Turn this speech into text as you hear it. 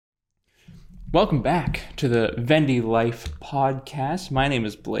Welcome back to the Vendde Life podcast. My name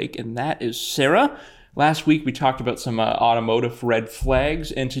is Blake, and that is Sarah. Last week, we talked about some automotive red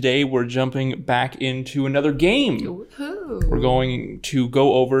flags, and today we're jumping back into another game. Woo-hoo. We're going to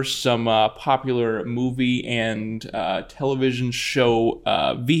go over some popular movie and television show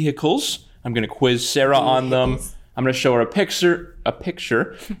vehicles. I'm going to quiz Sarah on them. I'm going to show her a picture.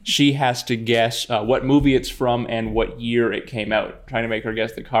 She has to guess what movie it's from and what year it came out. Trying to make her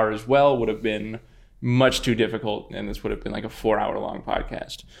guess the car as well would have been much too difficult, and this would have been like a 4-hour-long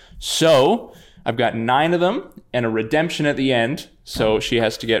podcast. So I've got 9 of them and a redemption at the end. So she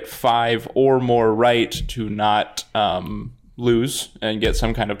has to get 5 or more right to not lose and get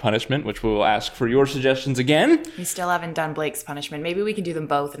some kind of punishment, which we will ask for your suggestions again. We still haven't done Blake's punishment. Maybe we can do them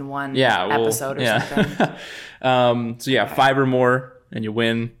both in one episode or something. Okay. 5 or more and you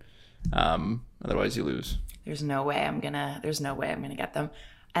win. Otherwise you lose. There's no way I'm gonna get them.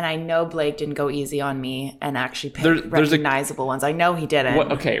 And I know Blake didn't go easy on me and actually pick recognizable ones. I know he didn't.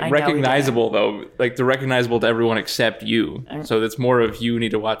 Recognizable though. Like they're recognizable to everyone except you. So that's more of you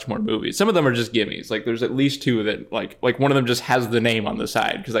need to watch more movies. Some of them are just gimmies. Like there's at least 2 that like one of them just has the name on the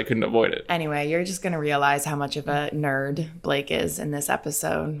side because I couldn't avoid it. Anyway, you're just going to realize how much of a nerd Blake is in this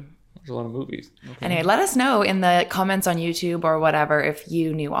episode. There's a lot of movies. Okay. Anyway, let us know in the comments on YouTube or whatever if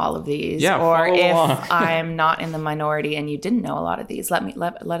you knew all of these. Yeah, or if along. I'm not in the minority and you didn't know a lot of these. Let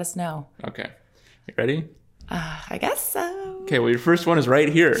us know. Okay. You ready? I guess so. Okay, well, your first one is right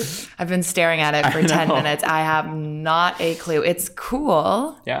here. I've been staring at it for 10 minutes. I have not a clue. It's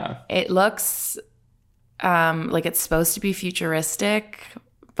cool. Yeah. It looks like it's supposed to be futuristic,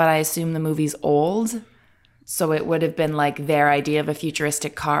 but I assume the movie's old. So it would have been like their idea of a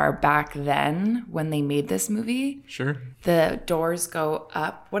futuristic car back then when they made this movie. Sure. The doors go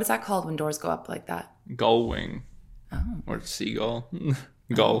up. What is that called when doors go up like that? Gull wing. Oh. Or seagull.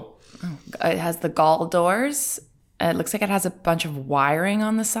 Gull. Oh. It has the gull doors. It looks like it has a bunch of wiring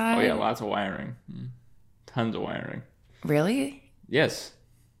on the side. Oh, yeah, lots of wiring. Tons of wiring. Really? Yes.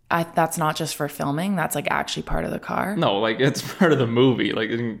 That's not just for filming. That's like actually part of the car. No, like it's part of the movie. Like,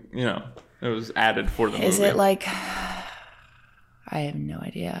 it was added for the movie. Is it like... I have no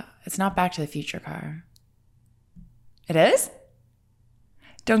idea. It's not Back to the Future car. It is?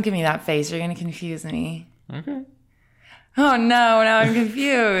 Don't give me that face. You're going to confuse me. Okay. Oh, no. Now I'm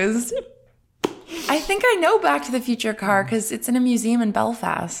confused. I think I know Back to the Future car because it's in a museum in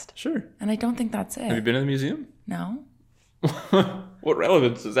Belfast. Sure. And I don't think that's it. Have you been in the museum? No. What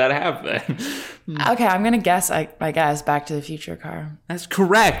relevance does that have then? Okay, I'm going to guess, I guess, Back to the Future car. That's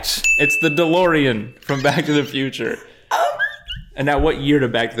correct. It's the DeLorean from Back to the Future. Oh my... And now what year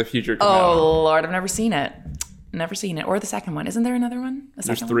did Back to the Future come out? Oh, Lord, I've never seen it. Never seen it. Or the second one. Isn't there another one?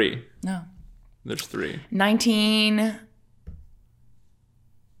 There's 3. One? No. There's 3.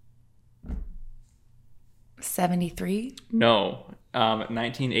 1973? No.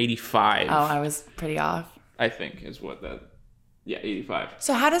 1985. Oh, I was pretty off. I think is what that... Yeah, 85.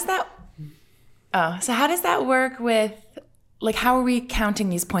 So how does that work with, like, how are we counting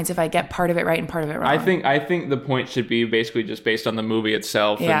these points if I get part of it right and part of it wrong? I think the point should be basically just based on the movie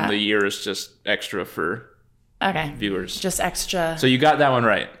itself, and the year is just extra for viewers. Just extra. So you got that one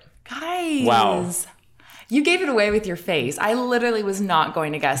right. Guys. Wow. You gave it away with your face. I literally was not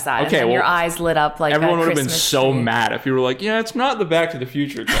going to guess that. Okay, and then your eyes lit up like everyone would have been Christmas so tree. mad if you were like, yeah, it's not the Back to the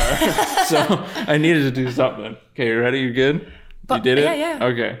Future car. So I needed to do something. Okay, you ready? You good? You did it? Yeah.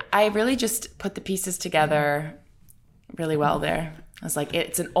 Okay. I really just put the pieces together really well there. I was like,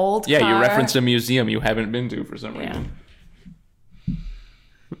 it's an old car. Yeah, you referenced a museum you haven't been to for some reason.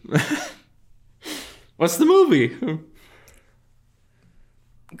 What's the movie?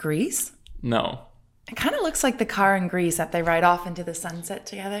 Grease? No. It kind of looks like the car in Grease that they ride off into the sunset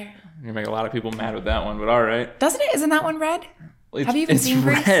together. You're going to make a lot of people mad with that one, but all right. Doesn't it? Isn't that one red? Have you even seen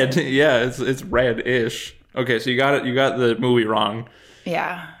Grease? It's red. Yeah, it's red-ish. Okay, so you got it. You got the movie wrong.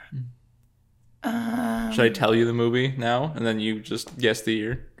 Yeah. Should I tell you the movie now, and then you just guess the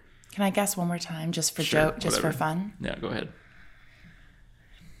year? Can I guess one more time, just for for fun? Yeah, go ahead.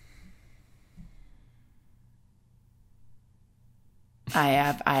 I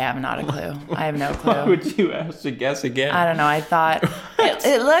have not a clue. I have no clue. Why would you ask to guess again? I don't know. I thought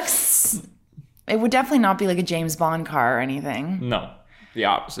it looks. It would definitely not be like a James Bond car or anything. No, the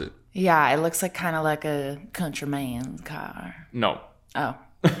opposite. Yeah, it looks like kind of like a countryman's car. No. Oh.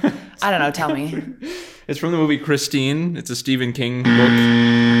 I don't know. Tell me. It's from the movie Christine. It's a Stephen King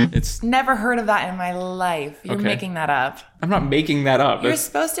book. It's never heard of that in my life. You're making that up. I'm not making that up. You're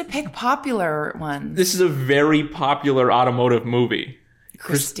supposed to pick popular ones. This is a very popular automotive movie.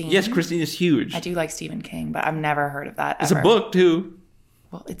 Christine? Yes, Christine is huge. I do like Stephen King, but I've never heard of that It's ever. a book, too.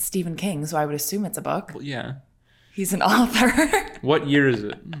 Well, it's Stephen King, so I would assume it's a book. Well, yeah. He's an author. What year is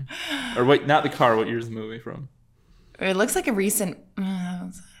it? Or wait, not the car. What year is the movie from? It looks like a recent.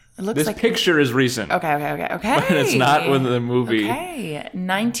 It looks This like picture is recent. Okay. But it's not when the movie. Okay,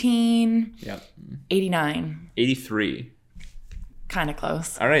 1989. Yep. 83. Kind of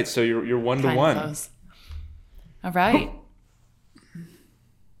close. All right, so you're 1 to Kinda 1. close. All right.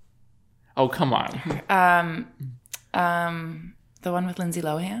 Oh, come on. The one with Lindsay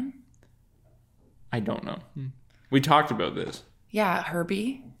Lohan. I don't know. We talked about this. Yeah,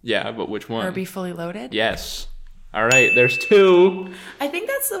 Herbie. Yeah, but which one? Herbie Fully Loaded. Yes. All right, there's 2. I think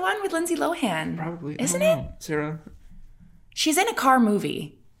that's the one with Lindsay Lohan. Probably. Isn't it? Sarah? She's in a car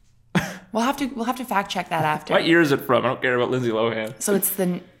movie. We'll have to fact check that after. What year is it from? I don't care about Lindsay Lohan. So it's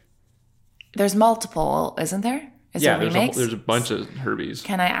there's multiple, isn't there? Is there remakes? There's a bunch of Herbies.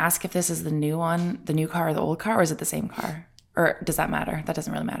 Can I ask if this is the new one, the new car or the old car, or is it the same car? Or does that matter? That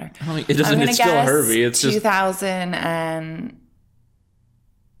doesn't really matter. I mean, it doesn't. It's still a Herbie. It's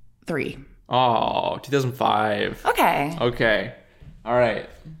 2003. Oh, 2005. Okay. Okay. All right.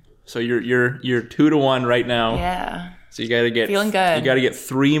 So you're 2 to 1 right now. Yeah. So you got to get Feeling good. You got to get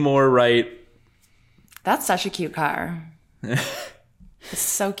 3 more right. That's such a cute car. It's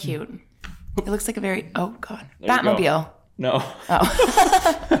so cute. It looks like a very God. Batmobile. No.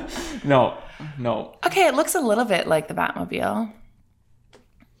 Oh. No. Okay, it looks a little bit like the Batmobile.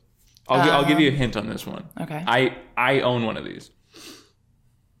 I'll give you a hint on this one. Okay. I own one of these.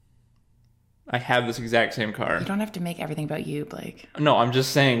 I have this exact same car. You don't have to make everything about you, Blake. No, I'm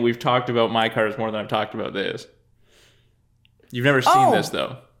just saying we've talked about my cars more than I've talked about this. You've never seen this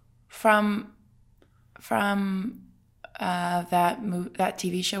though. From that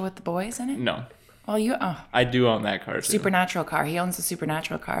TV show with the boys in it? No. Well, I do own that car too. Supernatural car. He owns a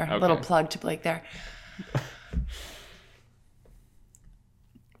Supernatural car. Okay. Little plug to Blake there.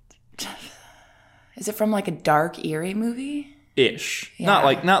 Is it from like a dark, eerie movie? Ish. Yeah.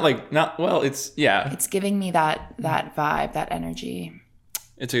 Well, it's yeah. It's giving me that vibe, that energy.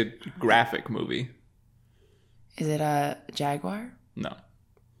 It's a graphic movie. Is it a Jaguar? No.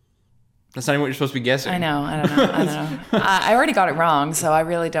 That's not even what you're supposed to be guessing. I know. I don't know. I already got it wrong, so I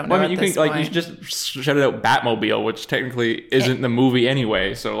really don't know. Well, I mean, at this point. you just shouted out Batmobile, which technically isn't the movie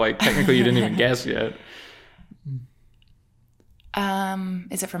anyway. So like technically you didn't even guess yet.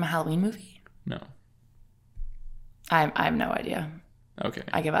 Is it from a Halloween movie? No. I have no idea. Okay.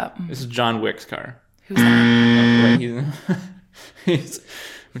 I give up. This is John Wick's car. Who's that? He's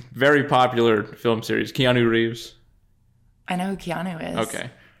a very popular film series. Keanu Reeves. I know who Keanu is. Okay.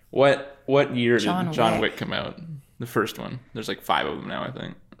 What year did John Wick Wick come out? The first one. There's like 5 of them now, I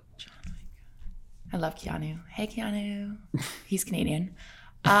think. John Wick. I love Keanu. Hey, Keanu. He's Canadian.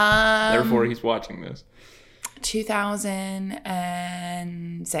 Therefore, he's watching this.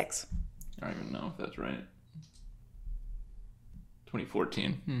 2006. I don't even know if that's right.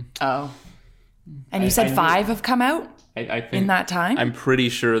 2014. Oh. And you said 5 have come out I think in that time? I'm pretty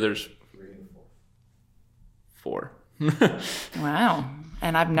sure there's 4. Wow.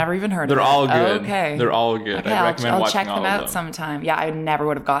 And I've never even heard of it. They're all good. Okay. They're all good. Okay, I recommend I'll watching check them all out of them. sometime. Yeah, I never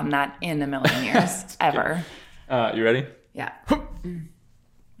would have gotten that in a million years. Ever. You ready? Yeah.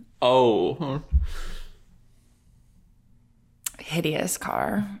 Oh. Hideous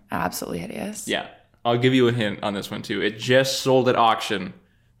car. Absolutely hideous. Yeah. I'll give you a hint on this one too. It just sold at auction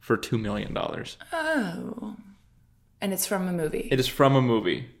for $2 million. Oh. And it's from a movie. It is from a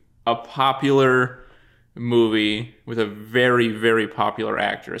movie. A popular movie with a very, very popular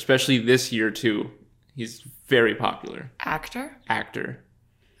actor. Especially this year too. He's very popular. Actor? Actor.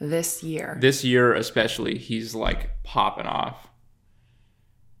 This year. This year especially, he's like popping off.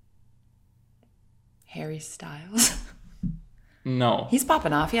 Harry Styles. No. He's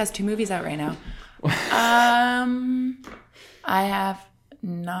popping off. He has 2 movies out right now. I have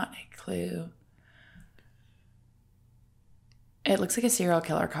not a clue. It looks like a serial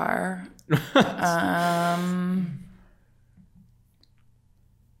killer car. I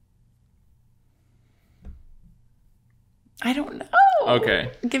don't know.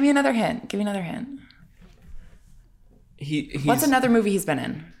 Okay. Give me another hint. What's another movie he's been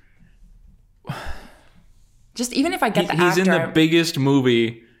in? Just even if I get the actor. He's in the biggest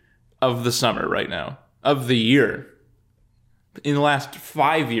movie of the summer right now. Of the year. In the last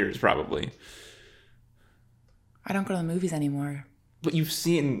 5 years, probably. I don't go to the movies anymore. But you've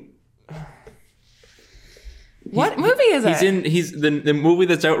seen... What movie is it? The movie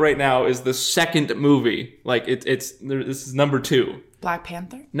that's out right now is the second movie. Like, this is number 2. Black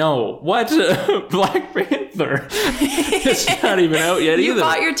Panther? No. What? Black Panther. It's not even out yet either. You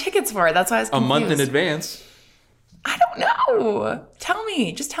bought your tickets for it. That's why I was confused. A month in advance. I don't know. Tell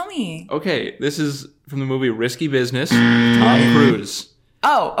me. Just tell me. Okay, this is from the movie Risky Business. Tom Cruise.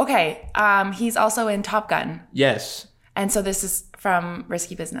 Oh, okay. He's also in Top Gun. Yes. And so this is from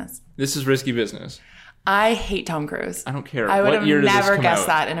Risky Business. This is Risky Business. I hate Tom Cruise. I don't care. I would What year have does this never come guessed out?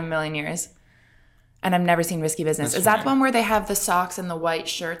 that in a million years. And I've never seen Risky Business. That's Is that fine. the one where they have the socks and the white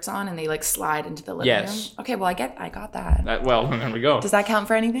shirts on and they like slide into the living room? Yes. Okay, well I got that. Well, there we go. Does that count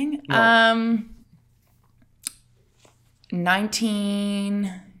for anything? No.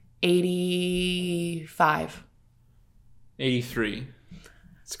 1985. 83.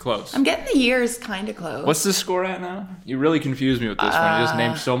 It's close. I'm getting the years kind of close. What's the score at now? You really confused me with this one. You just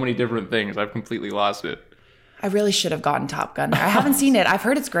named so many different things. I've completely lost it. I really should have gotten Top Gun. I haven't seen it. I've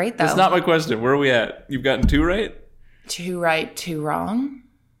heard it's great though. That's not my question. Where are we at? You've gotten 2 right? 2 right, 2 wrong.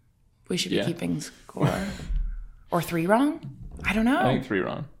 We should be keeping score. Or 3 wrong? I don't know. I think 3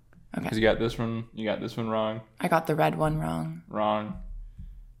 wrong. Okay. Because you got this one wrong. I got the red one wrong. Wrong.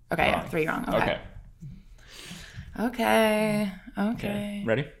 Okay, Wrong. yeah, 3 wrong. Okay. Okay.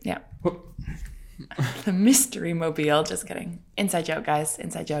 Ready? Yeah. The Mystery Mobile. Just kidding. Inside joke, guys.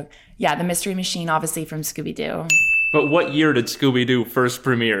 Inside joke. Yeah, the Mystery Machine, obviously from Scooby-Doo. But what year did Scooby-Doo first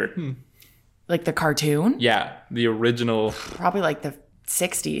premiere? Like the cartoon? Yeah, the original. Probably like the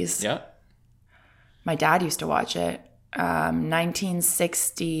 60s. Yeah. My dad used to watch it.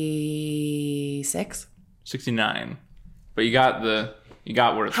 1966. 69. But you got where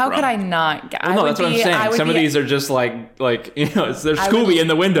it's How from. could I not? Well, no, that's what I'm saying. Some of these are just like there's Scooby in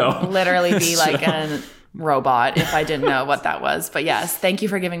the window. Literally be like a robot if I didn't know what that was. But yes, thank you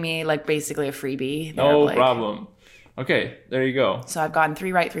for giving me like basically a freebie. there, No Blake. problem. Okay, there you go. So I've gotten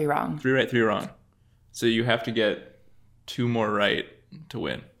 3 right, 3 wrong. 3 right, 3 wrong. So you have to get 2 more right to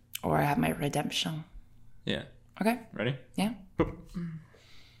win. Or I have my redemption. Yeah. Okay. Ready? Yeah. It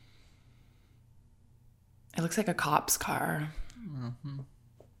looks like a cop's car.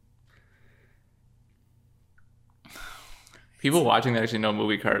 People watching that actually know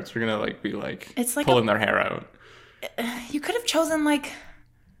movie cards. They're gonna be It's like pulling their hair out. You could have chosen like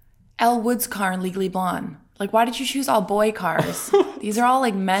Elle Wood's car in Legally Blonde. Like, why did you choose all boy cars? These are all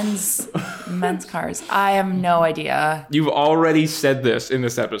like men's cars. I have no idea. You've already said this in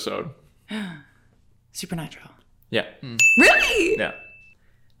this episode. Supernatural. Yeah. Really? Yeah.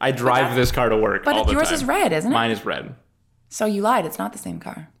 I drive this car to work all the time. But yours is red, isn't it? Mine is red. So you lied. It's not the same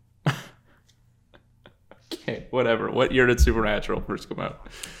car. Okay, whatever. What year did Supernatural first come out?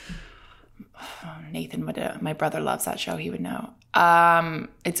 Nathan would. My brother loves that show. He would know.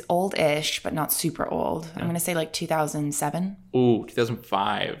 It's old-ish, but not super old. I'm gonna say like 2007. Ooh,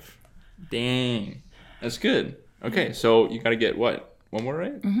 2005. Dang, that's good. Okay, so you got to get what? 1 more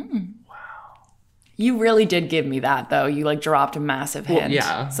right? Mm-hmm. You really did give me that, though. You like dropped a massive hint. Well,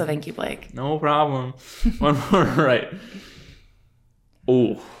 yeah. So thank you, Blake. No problem. 1 more right.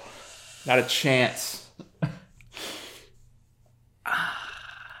 Ooh, not a chance.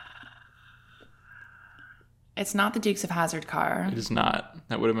 It's not the Dukes of Hazzard car. It is not.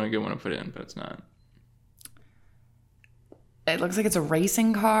 That would have been a good one to put in, but it's not. It looks like it's a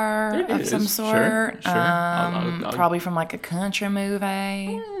racing car of some sort. Sure. I'll Probably from like a country movie.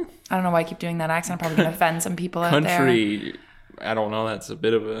 I don't know why I keep doing that accent. I'm probably going to offend some people out there. Country, I don't know. That's a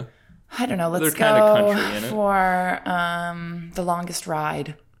bit of a... I don't know. Let's They're kinda go country in it. for The Longest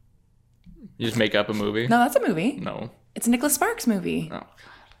Ride. You just make up a movie? No, that's a movie. No. It's a Nicholas Sparks movie. Oh, God.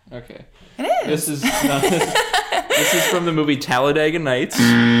 Okay. It is. This is from the movie Talladega Nights.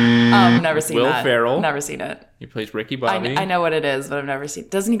 I've never seen Will that. Ferrell. Never seen it. He plays Ricky Bobby. I know what it is, but I've never seen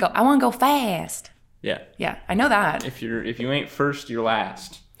it. Doesn't he go, I want to go fast? Yeah. Yeah, I know that. If you ain't first, you're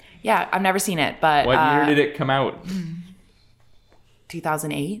last. Yeah, I've never seen it, but... What year did it come out?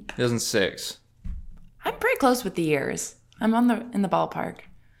 2008? 2006. I'm pretty close with the years. I'm in the ballpark.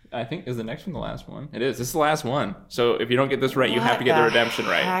 I think is the next one the last one. It is. This is the last one. So if you don't get this right, you have to get the redemption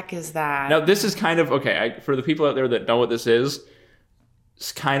right. What the heck is that? Now this is kind of okay. For the people out there that know what this is,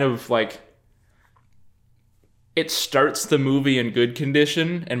 it's kind of like it starts the movie in good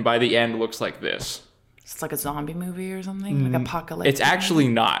condition, and by the end looks like this. It's like a zombie movie or something, like apocalypse. It's actually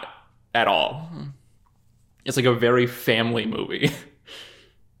not at all. It's like a very family movie.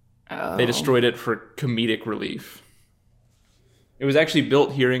 Oh. They destroyed it for comedic relief. It was actually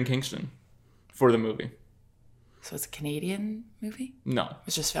built here in Kingston for the movie. So it's a Canadian movie? No. It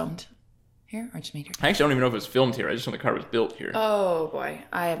was just filmed here or just made here? I actually don't even know if it was filmed here. I just know the car was built here. Oh boy,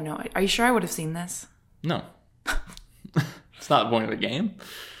 I have no idea. Are you sure I would have seen this? No. It's not the point of the game.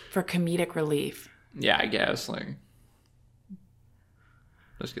 For comedic relief. Yeah, I guess.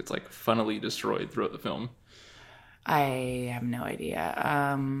 Just gets funnily destroyed throughout the film. I have no idea.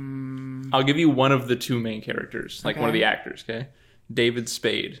 I'll give you one of the two main characters, like one of Okay. the actors, okay? David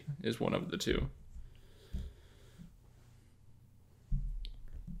Spade is one of the two.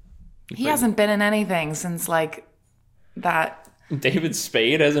 He hasn't been in anything since like that. David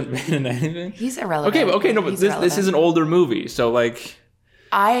Spade hasn't been in anything? He's irrelevant. Okay, no, but this is an older movie, so like...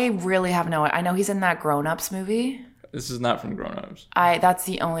 I really have no... I know he's in that Grown Ups movie. This is not from Grown Ups. That's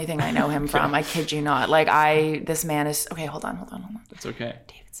the only thing I know him from. I kid you not. Like this man is... Okay, hold on. That's okay.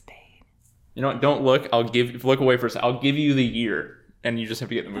 David Spade. You know what? Don't look. Look away for a second. I'll give you the year, and you just have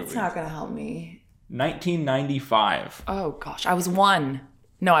to get the movie. It's not going to help me. 1995. Oh, gosh. I was 1.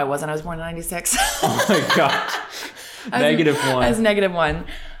 No, I wasn't. I was born in 96. Oh, my God. -1. I was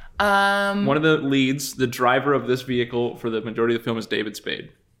 -1. One of the leads, the driver of this vehicle for the majority of the film is David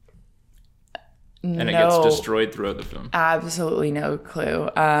Spade. And it gets destroyed throughout the film. Absolutely no clue.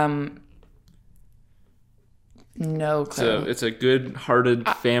 No clue. It's a good-hearted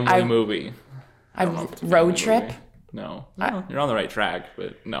family movie. Road Trip? Movie. No. You're on the right track,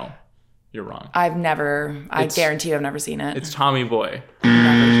 but no. You're wrong. I guarantee you I've never seen it. It's Tommy Boy.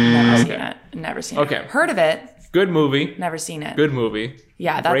 Never seen it. Never seen it. Okay. Heard of it. Good movie. Never seen it. Good movie.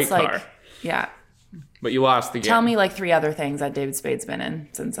 Yeah, that's Great like... car. Yeah. But you lost the game. Tell me like 3 other things that David Spade's been in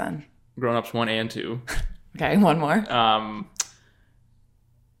since then. Grown Ups 1 and 2. Okay, one more.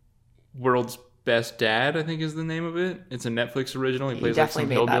 World's Best Dad, I think is the name of it. It's a Netflix original. He plays like some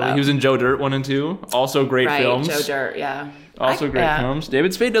definitely made that hillbilly. up. He was in Joe Dirt 1 and 2. Also great films. Joe Dirt, yeah. Also great films.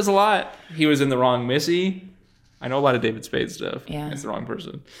 David Spade does a lot. He was in The Wrong Missy. I know a lot of David Spade stuff. Yeah. It's the wrong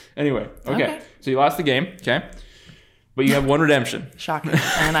person. Anyway, okay. So you lost the game, okay? But you have one redemption. Shocking.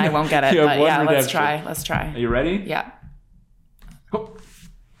 And I won't get it. You have But one yeah, redemption. let's try. Are you ready? Yeah. Oh.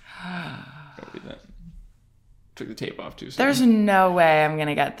 Don't do that. Took the tape off too soon. There's no way I'm going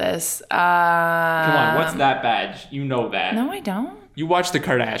to get this. Come on, what's that badge? You know that. No, I don't. You watch the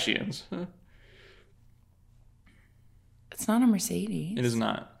Kardashians. It's not a Mercedes. It is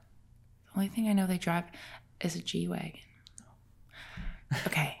not. The only thing I know they drive is a G-Wagon.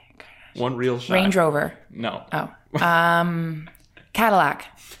 Okay. One real shot. Range Rover. No. Oh. Cadillac.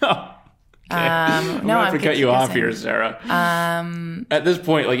 Oh. Okay. I'm no, gonna have to cut you off confusing. here, Sarah. At this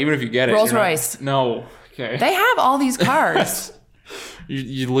point, like even if you get it, Rolls you're not- Royce. No. Okay. They have all these cars.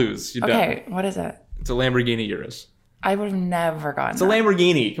 you lose. You're Okay, done. what is it? It's a Lamborghini Urus. I would have never gotten It's a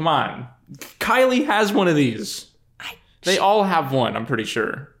Lamborghini. Come on. Kylie has one of these. They all have one, I'm pretty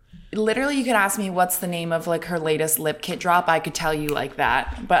sure. Literally, you could ask me what's the name of like her latest lip kit drop. I could tell you like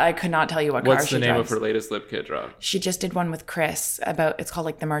that, but I could not tell you what car What's she the name drives. of her latest lip kit drop? She just did one with Chris it's called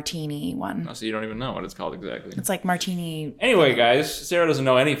like the Martini one. Oh, so you don't even know what it's called exactly. It's like Martini. Anyway, guys, Sarah doesn't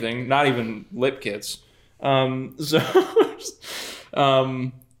know anything, not even lip kits.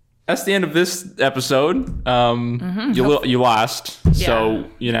 That's the end of this episode. You lost, so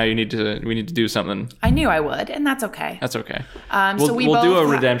we need to do something. I knew I would, and that's okay. That's okay. So we'll do a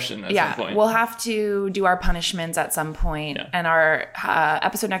redemption at some point. We'll have to do our punishments at some point, and our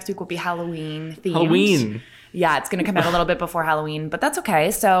episode next week will be Halloween themed. Halloween. Yeah, it's going to come out a little bit before Halloween, but that's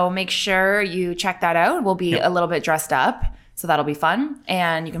okay. So make sure you check that out. We'll be a little bit dressed up, so that'll be fun.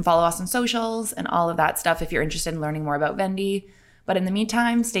 And you can follow us on socials and all of that stuff if you're interested in learning more about Vendde. But in the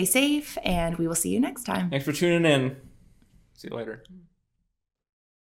meantime, stay safe, and we will see you next time. Thanks for tuning in. See you later.